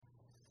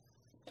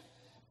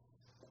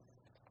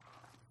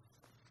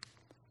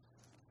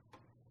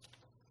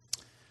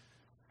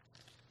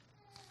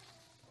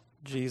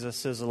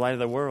Jesus is the light of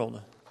the world,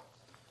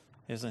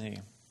 isn't he?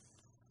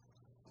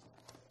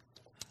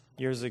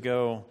 Years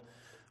ago,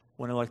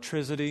 when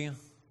electricity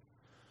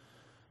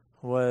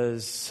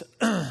was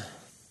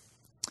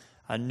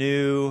a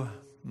new,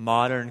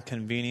 modern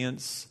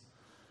convenience,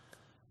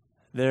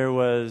 there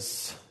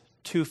was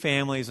two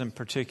families in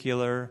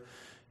particular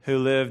who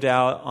lived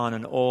out on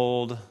an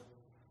old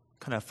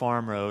kind of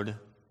farm road.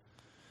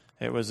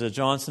 It was the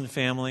Johnson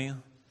family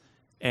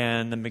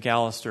and the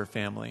McAllister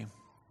family.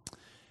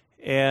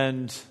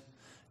 And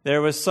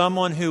there was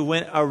someone who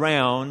went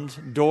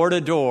around door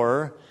to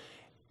door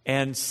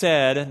and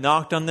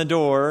knocked on the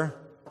door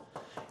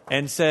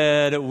and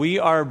said, "We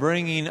are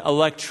bringing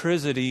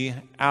electricity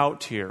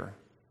out here.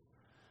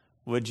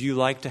 Would you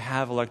like to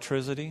have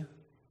electricity?"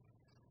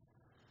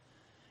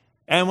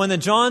 And when the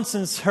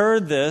Johnsons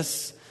heard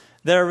this,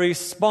 their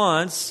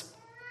response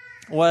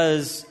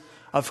was,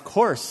 "Of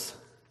course,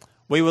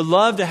 we would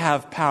love to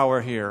have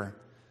power here.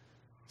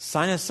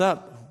 Sign us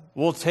up.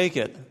 We'll take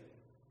it."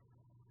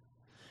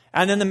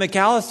 And then the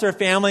McAllister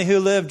family, who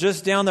lived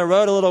just down the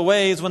road a little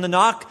ways, when the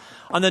knock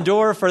on the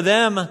door for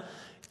them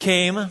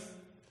came,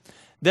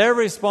 their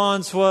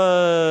response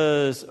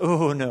was,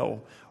 "Oh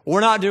no, we're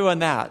not doing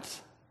that."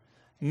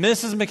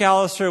 Mrs.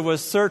 McAllister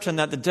was certain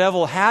that the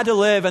devil had to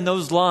live in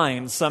those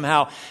lines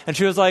somehow. And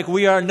she was like,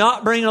 "We are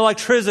not bringing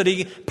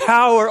electricity,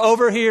 power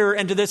over here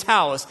into this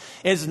house.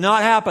 It's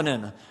not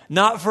happening.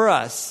 Not for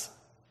us."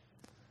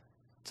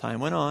 Time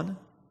went on.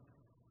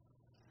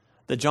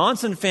 The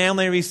Johnson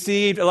family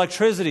received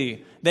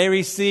electricity. They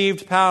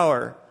received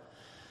power.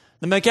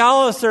 The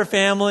McAllister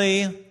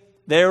family,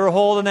 they were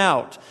holding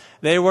out.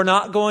 They were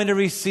not going to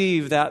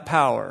receive that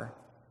power.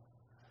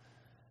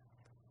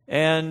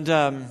 And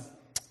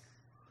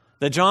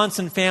the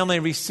Johnson family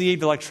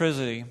received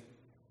electricity.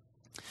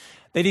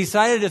 They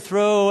decided to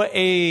throw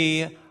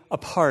a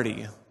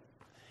party,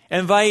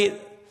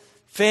 invite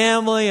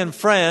family and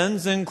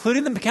friends,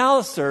 including the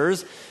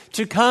McAllisters,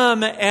 to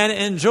come and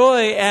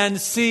enjoy and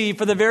see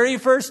for the very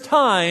first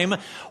time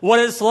what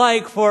it's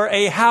like for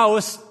a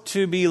house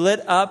to be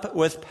lit up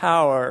with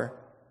power.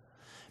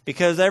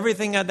 Because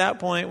everything at that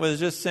point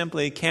was just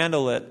simply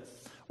candlelit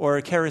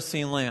or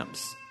kerosene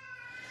lamps.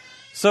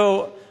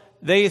 So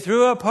they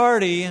threw a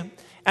party,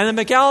 and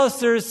the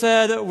McAllisters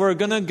said, "We're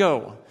going to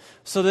go."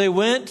 So they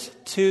went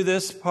to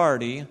this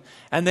party,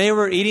 and they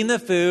were eating the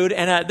food,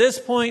 and at this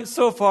point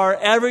so far,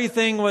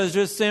 everything was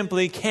just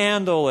simply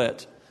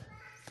candlelit.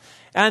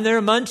 And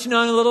they're munching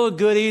on little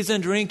goodies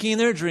and drinking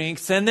their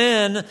drinks. And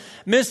then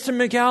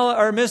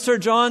Mr.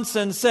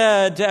 Johnson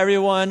said to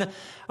everyone,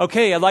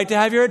 "Okay, I'd like to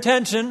have your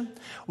attention.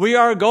 We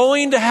are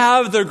going to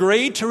have the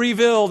great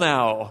reveal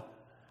now.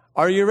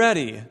 Are you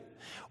ready?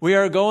 We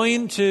are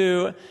going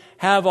to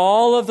have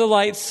all of the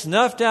lights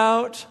snuffed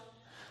out,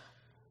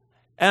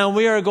 and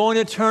we are going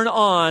to turn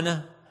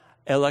on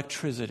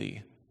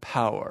electricity,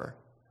 power,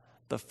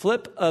 the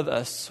flip of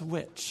a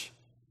switch."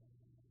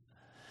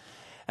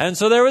 And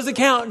so there was a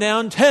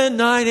countdown, 10,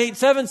 9, 8,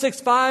 7,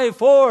 6, 5,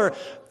 4,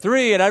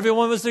 3, and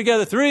everyone was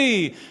together.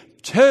 3,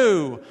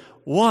 2,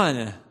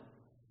 1.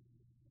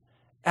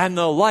 And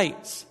the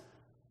lights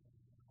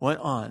went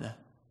on.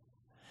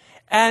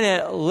 And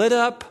it lit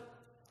up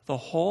the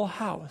whole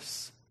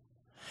house.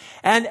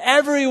 And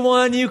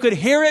everyone, you could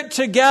hear it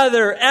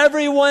together.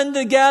 Everyone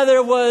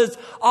together was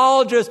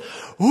all just,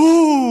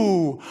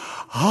 ooh,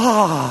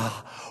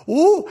 ah,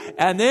 ooh.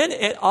 And then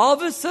it all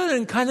of a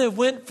sudden kind of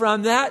went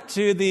from that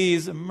to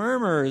these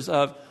murmurs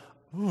of,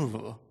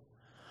 ooh,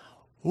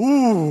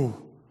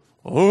 ooh,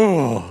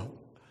 ooh.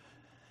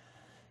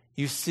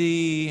 You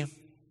see,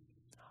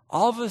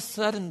 all of a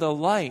sudden the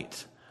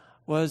light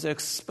was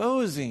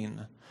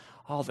exposing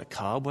all the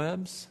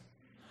cobwebs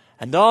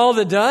and all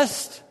the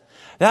dust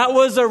that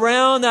was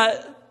around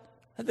that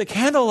the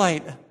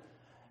candlelight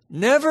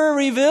never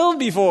revealed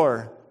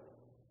before.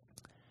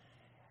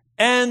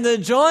 And the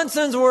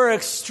Johnsons were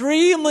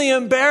extremely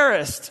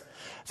embarrassed,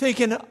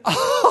 thinking,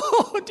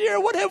 "Oh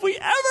dear, what have we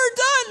ever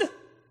done?"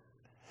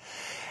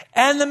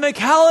 And the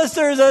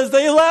McAllisters, as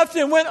they left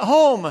and went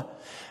home,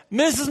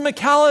 Mrs.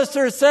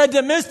 McAllister said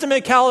to Mr.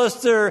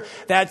 McAllister,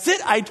 "That's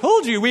it, I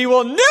told you, we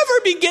will never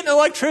be getting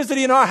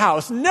electricity in our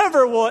house.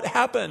 Never will it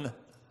happen."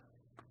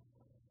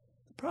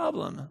 The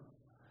problem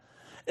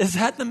is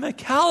that the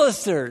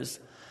McAllisters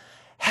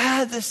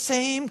had the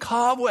same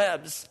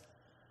cobwebs.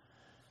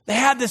 They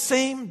had the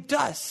same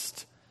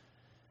dust.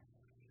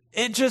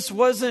 It just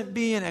wasn't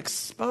being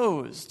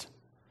exposed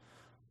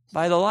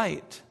by the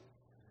light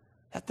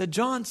that the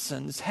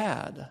Johnsons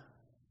had.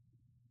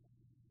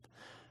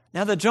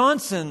 Now the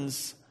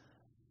Johnsons,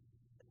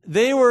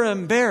 they were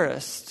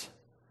embarrassed,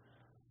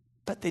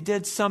 but they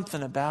did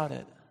something about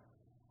it.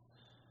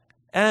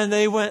 And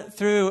they went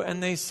through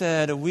and they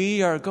said,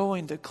 "We are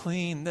going to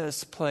clean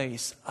this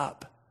place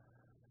up."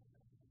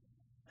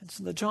 And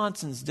so the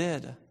Johnsons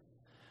did.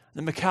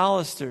 The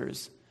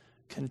McAllisters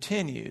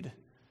continued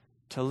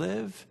to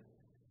live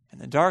in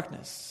the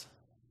darkness.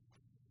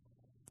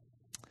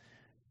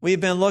 We've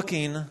been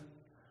looking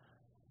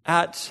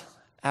at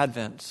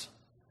Advent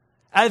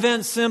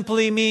Advent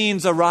simply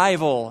means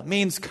arrival,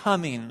 means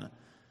coming.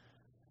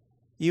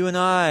 You and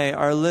I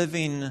are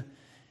living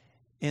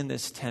in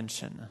this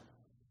tension.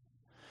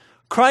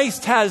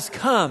 Christ has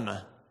come,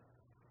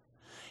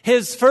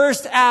 his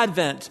first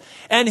advent,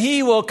 and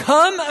he will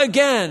come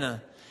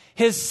again,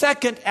 his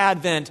second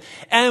advent.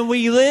 And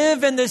we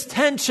live in this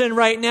tension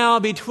right now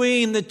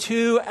between the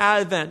two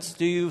advents.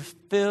 Do you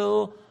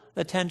feel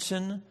the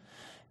tension?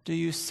 Do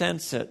you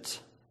sense it?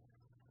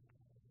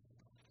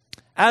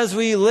 As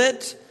we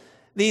lit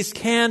these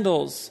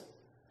candles,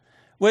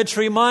 which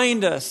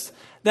remind us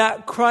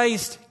that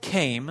Christ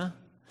came,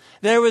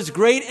 there was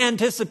great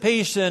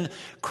anticipation.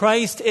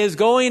 Christ is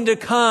going to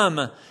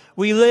come.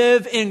 We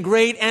live in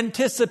great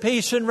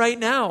anticipation right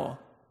now.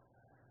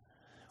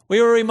 We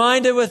were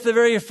reminded with the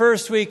very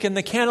first week in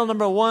the candle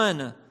number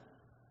 1,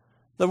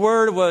 the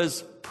word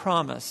was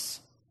promise.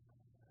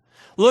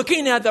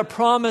 Looking at the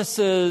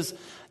promises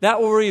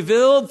that were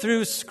revealed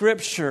through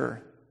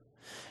Scripture,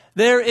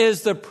 there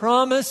is the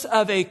promise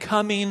of a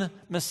coming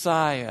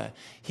Messiah.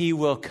 He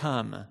will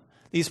come.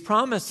 These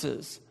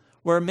promises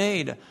were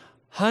made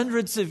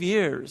hundreds of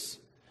years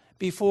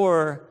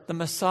before the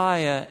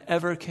Messiah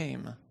ever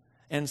came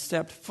and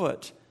stepped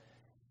foot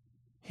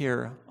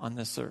here on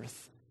this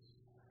earth.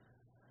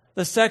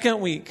 The second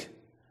week,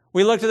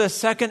 we looked at the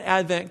second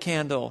Advent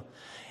candle,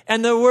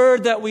 and the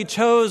word that we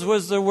chose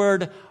was the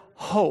word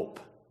hope.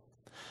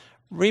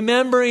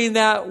 Remembering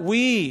that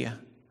we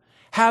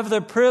have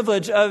the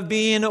privilege of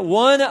being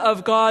one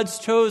of God's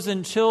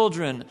chosen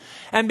children.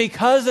 And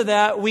because of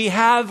that, we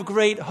have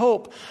great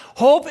hope.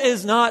 Hope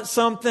is not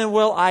something,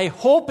 well, I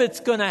hope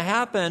it's going to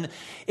happen.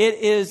 It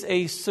is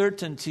a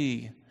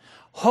certainty.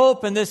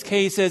 Hope in this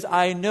case is,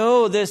 I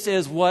know this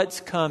is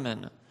what's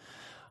coming.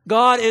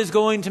 God is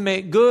going to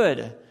make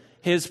good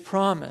his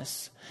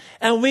promise.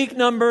 And week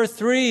number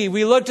 3,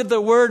 we looked at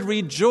the word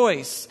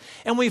rejoice.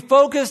 And we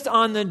focused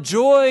on the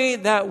joy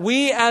that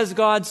we as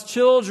God's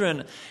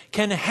children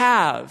can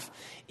have,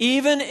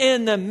 even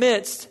in the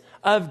midst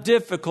of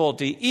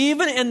difficulty,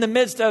 even in the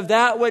midst of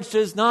that which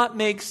does not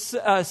make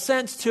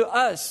sense to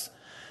us.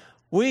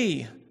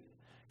 We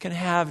can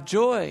have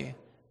joy.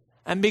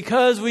 And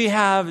because we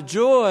have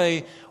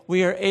joy,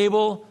 we are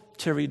able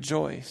to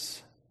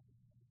rejoice.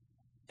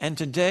 And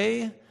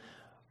today,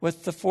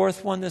 with the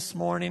fourth one this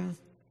morning,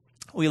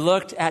 we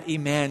looked at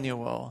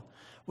Emmanuel,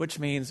 which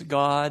means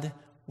God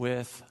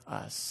with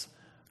us.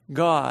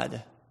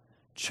 God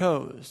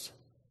chose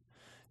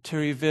to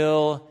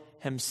reveal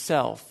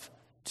himself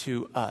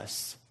to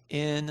us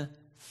in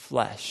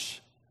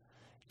flesh,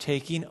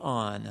 taking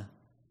on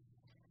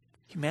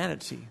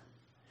humanity.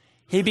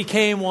 He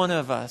became one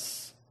of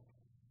us.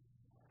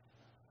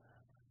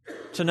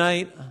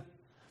 Tonight,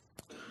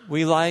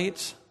 we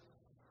light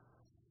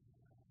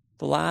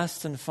the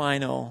last and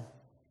final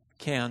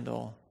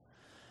candle.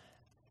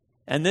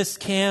 And this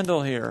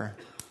candle here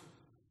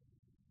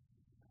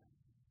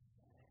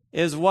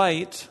is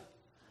white,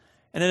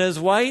 and it is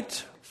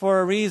white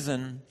for a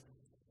reason.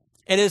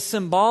 It is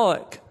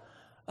symbolic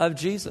of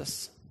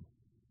Jesus.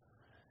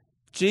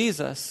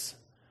 Jesus,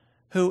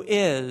 who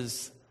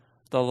is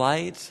the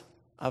light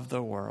of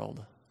the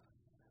world.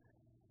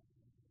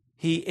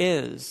 He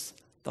is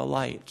the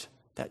light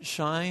that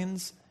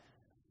shines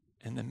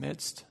in the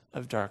midst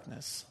of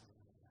darkness.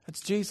 That's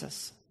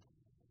Jesus.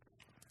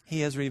 He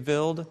has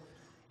revealed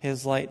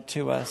his light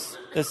to us.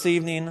 This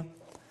evening,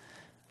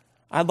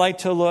 I'd like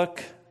to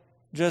look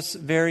just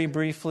very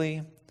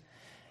briefly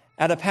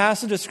at a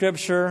passage of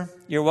Scripture.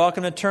 You're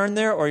welcome to turn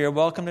there, or you're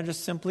welcome to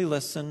just simply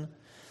listen.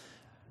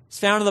 It's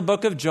found in the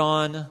book of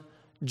John,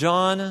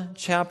 John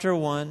chapter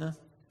 1.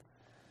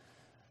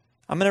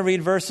 I'm going to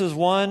read verses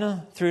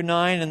 1 through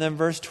 9 and then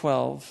verse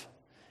 12.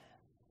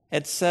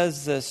 It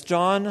says this,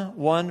 John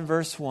 1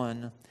 verse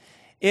 1.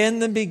 In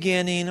the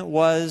beginning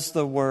was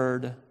the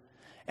Word,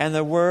 and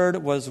the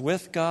Word was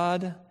with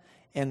God,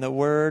 and the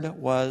Word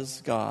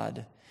was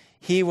God.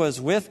 He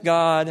was with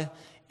God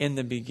in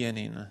the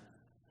beginning.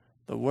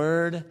 The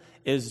Word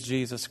is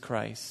Jesus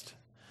Christ.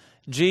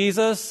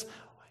 Jesus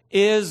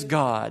is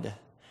God.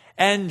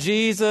 And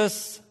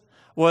Jesus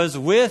was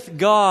with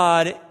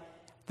God at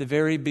the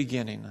very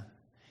beginning.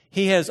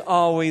 He has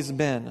always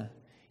been.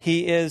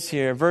 He is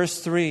here.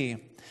 Verse 3,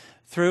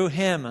 through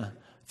him,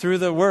 through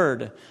the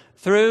Word,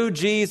 through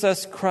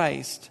Jesus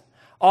Christ,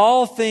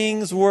 all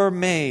things were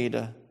made.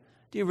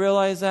 Do you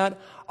realize that?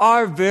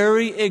 Our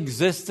very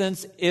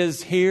existence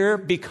is here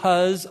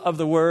because of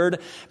the Word,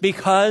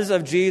 because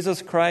of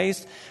Jesus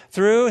Christ.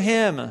 Through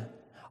him,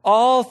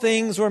 all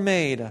things were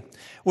made.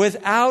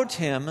 Without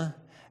him,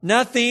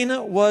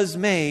 nothing was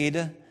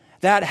made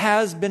that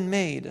has been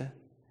made.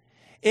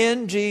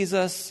 In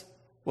Jesus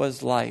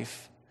was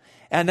life,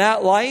 and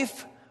that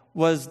life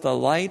was the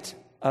light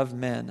of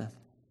men.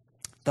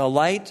 The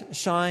light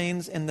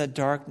shines in the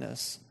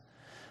darkness,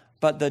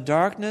 but the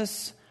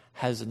darkness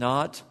has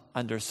not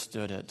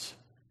understood it.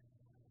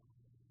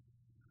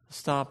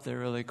 Stop there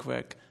really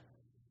quick.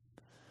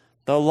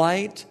 The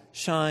light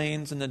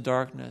shines in the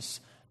darkness.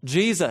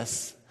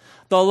 Jesus,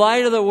 the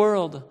light of the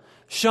world,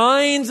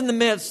 shines in the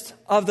midst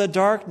of the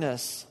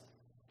darkness.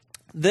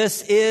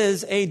 This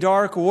is a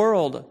dark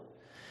world.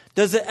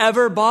 Does it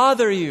ever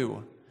bother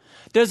you?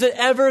 Does it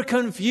ever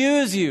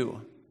confuse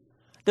you?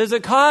 Does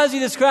it cause you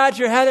to scratch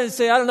your head and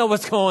say, I don't know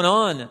what's going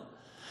on?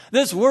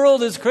 This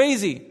world is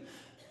crazy.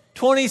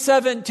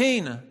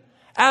 2017,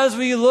 as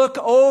we look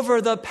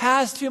over the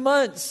past few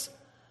months,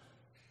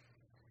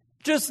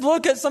 just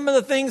look at some of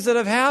the things that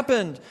have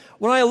happened.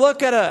 When I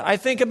look at it, I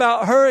think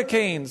about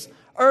hurricanes,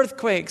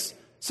 earthquakes,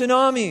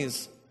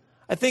 tsunamis.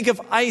 I think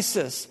of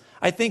ISIS.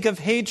 I think of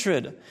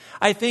hatred.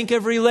 I think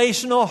of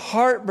relational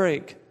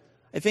heartbreak.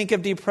 I think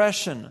of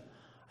depression.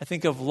 I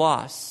think of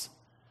loss,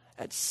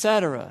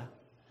 etc.,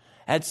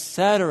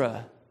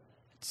 etc.,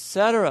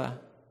 etc.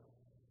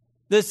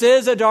 This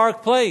is a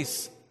dark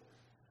place.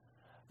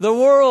 The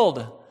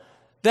world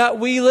that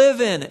we live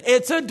in,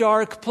 it's a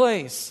dark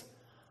place.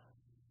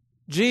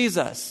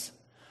 Jesus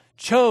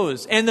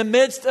chose in the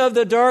midst of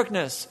the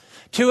darkness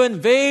to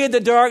invade the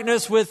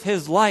darkness with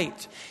his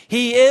light.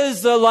 He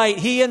is the light.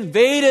 He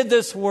invaded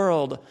this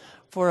world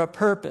for a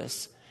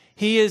purpose.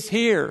 He is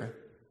here.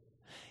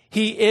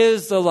 He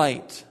is the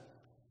light.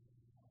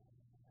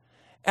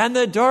 And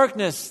the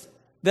darkness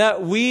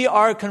that we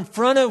are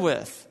confronted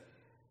with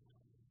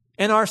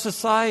in our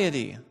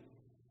society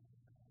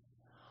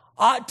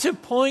ought to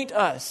point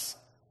us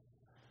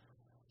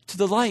to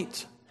the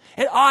light.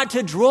 It ought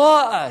to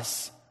draw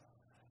us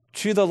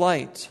to the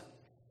light.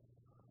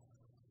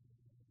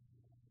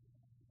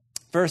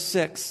 Verse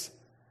 6,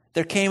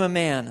 there came a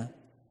man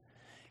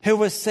who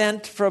was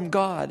sent from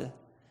God.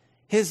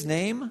 His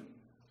name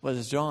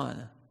was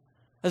John.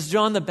 As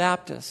John the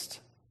Baptist.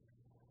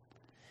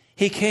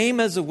 He came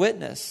as a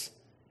witness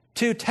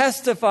to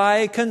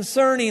testify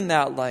concerning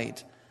that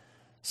light,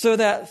 so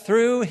that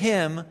through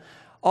him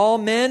all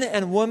men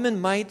and women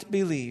might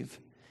believe.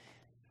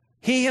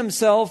 He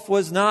himself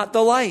was not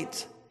the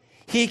light.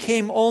 He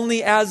came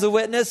only as a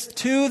witness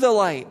to the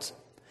light.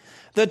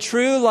 The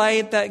true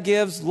light that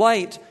gives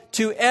light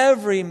to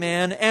every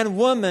man and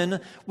woman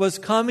was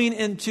coming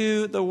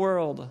into the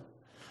world.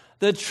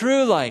 The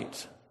true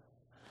light,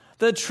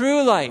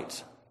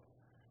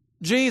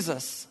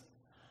 Jesus,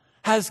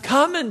 has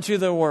come into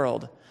the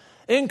world.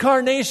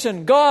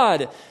 Incarnation,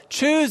 God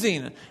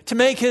choosing to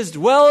make his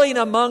dwelling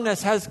among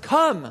us, has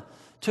come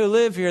to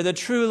live here. The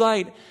true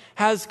light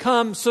has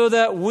come so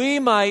that we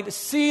might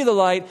see the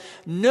light,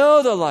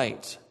 know the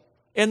light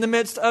in the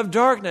midst of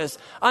darkness,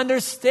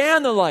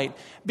 understand the light,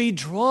 be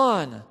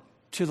drawn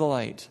to the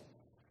light,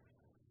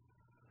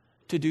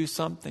 to do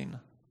something.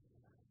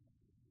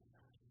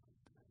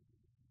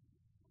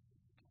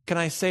 Can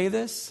I say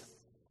this?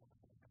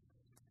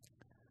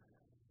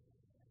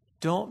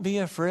 Don't be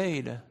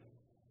afraid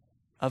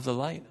of the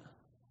light.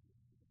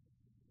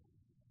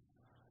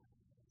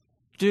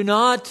 Do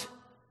not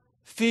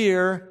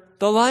fear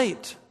the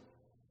light.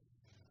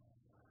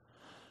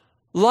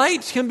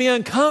 Light can be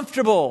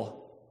uncomfortable.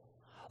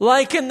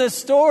 Like in the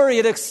story,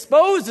 it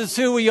exposes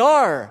who we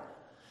are.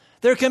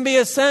 There can be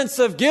a sense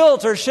of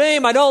guilt or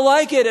shame. I don't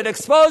like it. It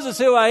exposes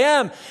who I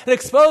am. It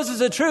exposes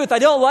the truth. I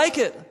don't like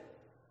it.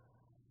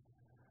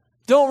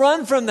 Don't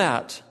run from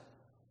that.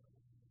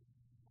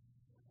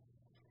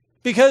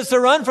 Because to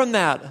run from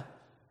that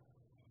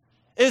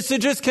is to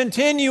just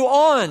continue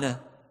on,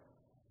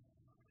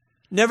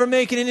 never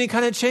making any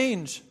kind of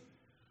change,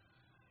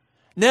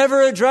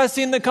 never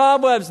addressing the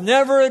cobwebs,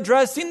 never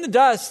addressing the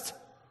dust,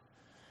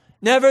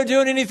 never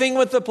doing anything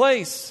with the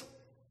place.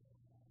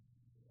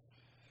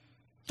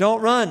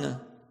 Don't run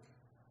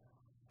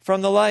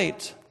from the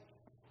light.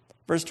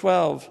 Verse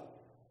 12,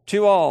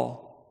 to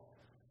all.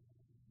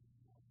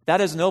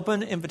 That is an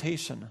open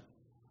invitation.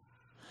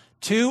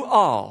 To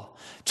all,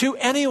 to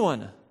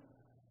anyone,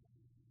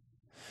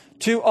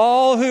 to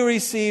all who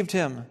received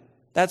him.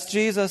 That's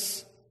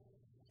Jesus,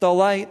 the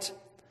light.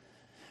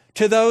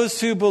 To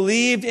those who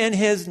believed in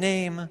his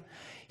name,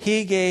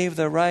 he gave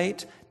the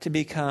right to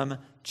become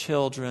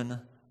children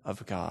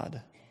of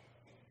God.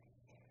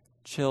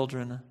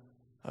 Children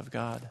of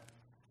God.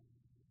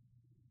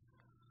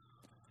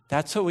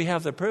 That's what we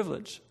have the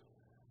privilege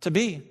to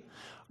be,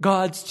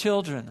 God's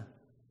children.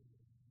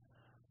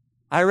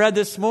 I read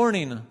this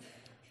morning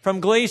from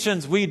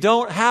Galatians, we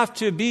don't have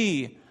to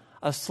be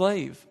a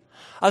slave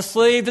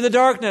to the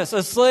darkness,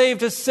 a slave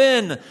to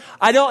sin.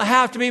 I don't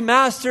have to be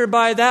mastered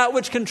by that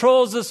which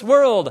controls this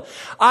world.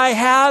 I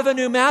have a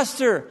new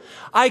master.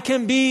 I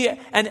can be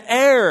an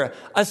heir,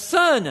 a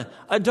son,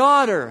 a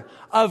daughter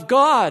of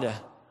God.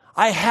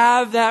 I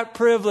have that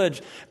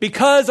privilege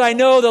because I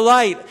know the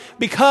light,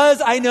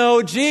 because I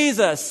know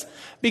Jesus,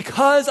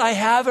 because I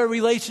have a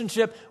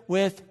relationship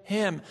with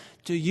him.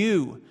 Do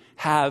you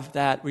have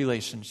that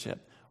relationship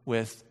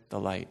with the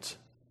light?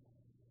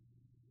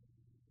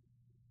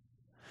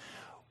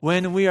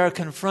 When we are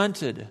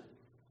confronted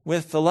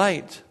with the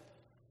light,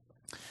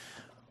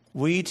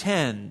 we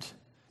tend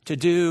to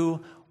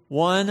do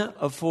one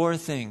of four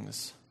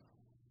things.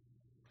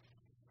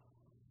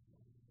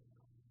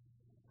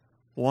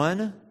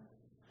 One,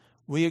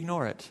 we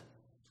ignore it.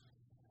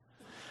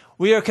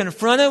 We are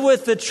confronted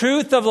with the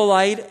truth of the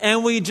light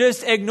and we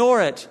just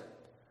ignore it.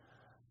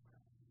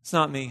 It's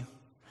not me.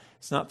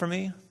 It's not for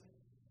me.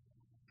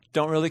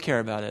 Don't really care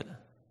about it.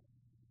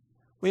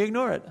 We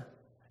ignore it.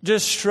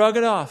 Just shrug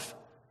it off.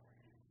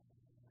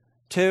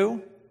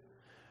 2,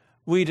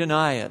 we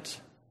deny it.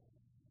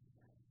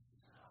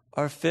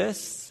 Our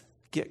fists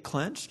get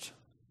clenched.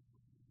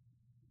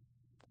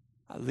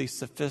 At least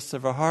the fists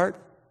of our heart.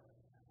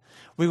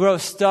 We grow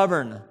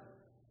stubborn.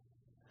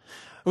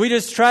 We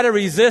just try to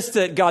resist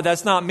it. God,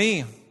 that's not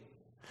me.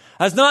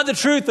 That's not the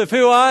truth of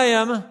who I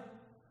am.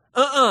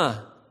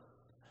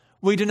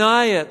 We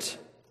deny it.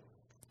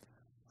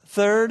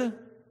 3rd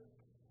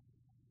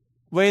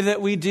way that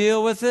we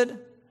deal with it,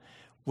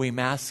 we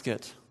mask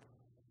it.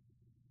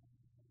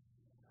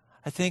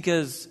 I think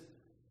as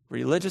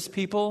religious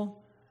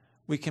people,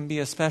 we can be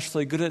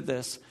especially good at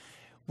this.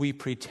 We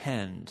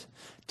pretend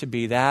to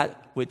be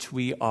that which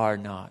we are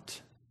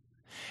not.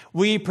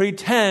 We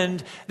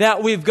pretend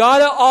that we've got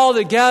it all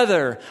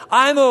together.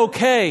 I'm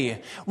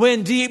okay.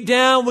 When deep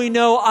down we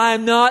know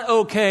I'm not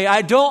okay.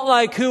 I don't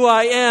like who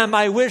I am.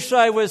 I wish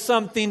I was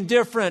something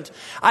different.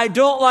 I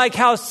don't like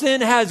how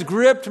sin has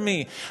gripped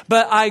me.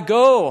 But I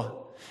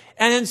go.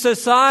 And in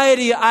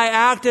society, I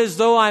act as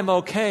though I'm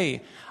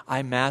okay.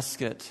 I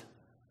mask it.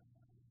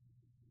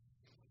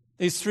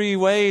 These 3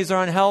 ways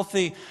are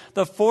unhealthy.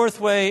 The 4th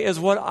way is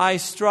what I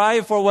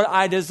strive for, what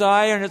I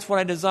desire, and it's what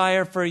I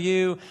desire for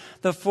you.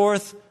 The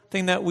 4th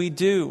thing that we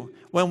do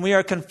when we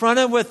are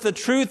confronted with the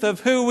truth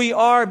of who we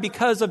are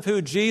because of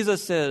who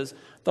Jesus is,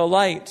 the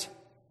light,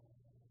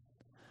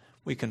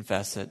 we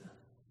confess it.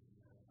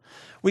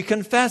 We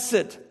confess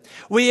it.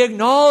 We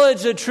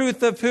acknowledge the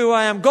truth of who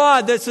I am.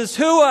 God, this is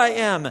who I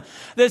am.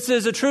 This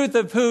is the truth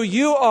of who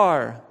you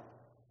are.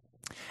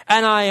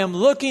 And I am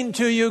looking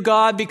to you,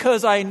 God,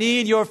 because I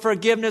need your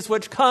forgiveness,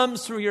 which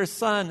comes through your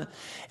Son.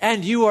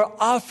 And you are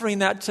offering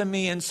that to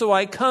me. And so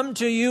I come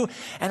to you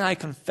and I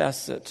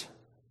confess it.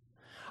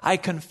 I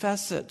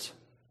confess it.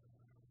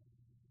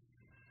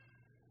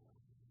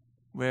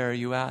 Where are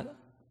you at?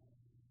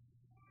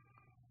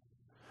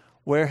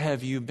 Where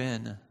have you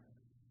been?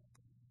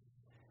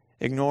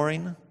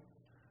 Ignoring,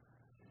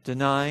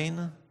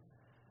 denying,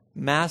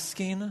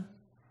 masking,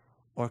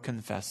 or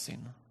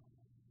confessing?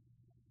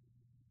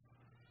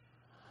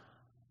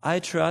 I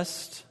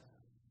trust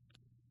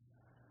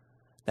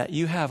that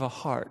you have a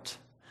heart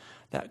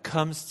that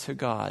comes to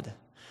God,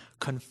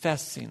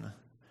 confessing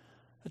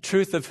the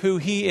truth of who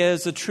He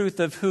is, the truth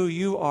of who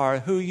you are,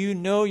 who you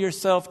know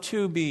yourself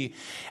to be,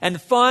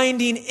 and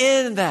finding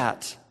in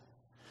that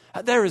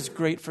there is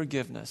great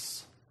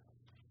forgiveness.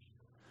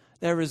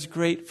 There is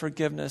great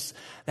forgiveness.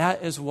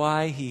 That is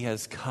why He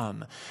has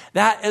come.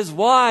 That is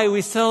why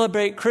we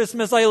celebrate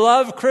Christmas. I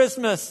love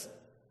Christmas.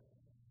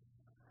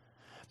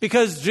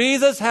 Because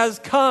Jesus has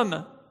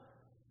come.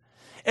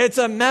 It's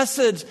a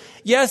message.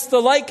 Yes,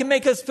 the light can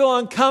make us feel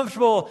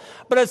uncomfortable,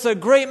 but it's a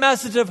great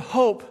message of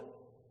hope.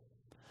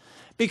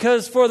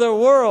 Because for the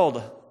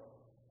world,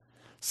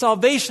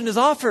 salvation is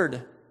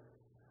offered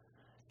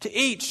to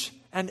each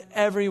and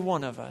every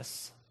one of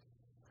us.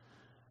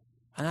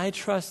 And I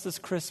trust this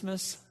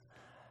Christmas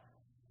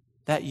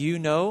that you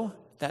know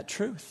that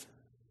truth.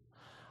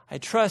 I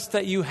trust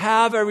that you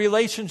have a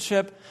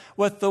relationship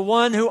with the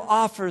one who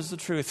offers the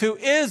truth, who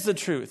is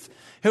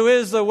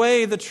the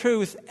way, the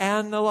truth,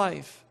 and the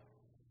life.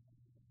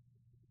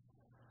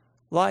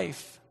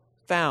 Life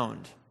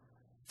found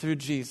through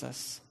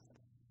Jesus.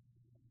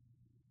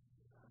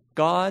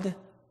 God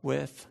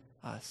with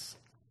us.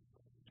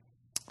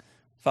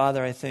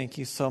 Father, I thank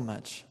you so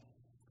much.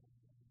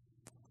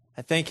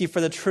 I thank you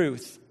for the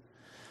truth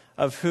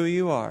of who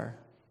you are.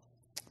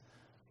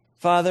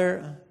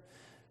 Father,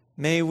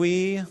 may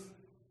we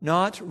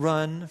not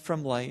run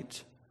from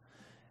light.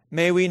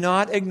 May we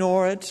not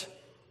ignore it.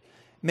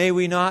 May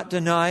we not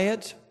deny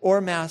it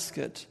or mask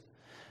it.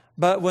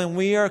 But when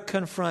we are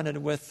confronted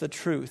with the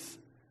truth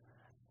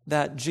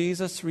that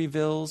Jesus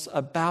reveals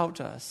about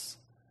us,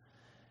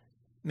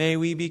 may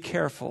we be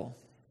careful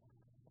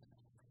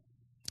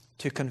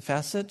to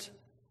confess it,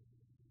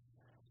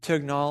 to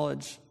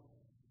acknowledge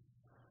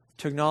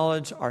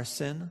our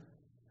sin,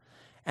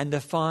 and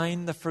to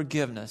find the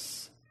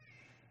forgiveness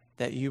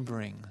that you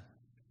bring.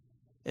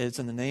 It's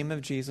in the name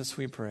of Jesus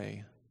we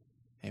pray.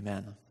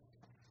 Amen.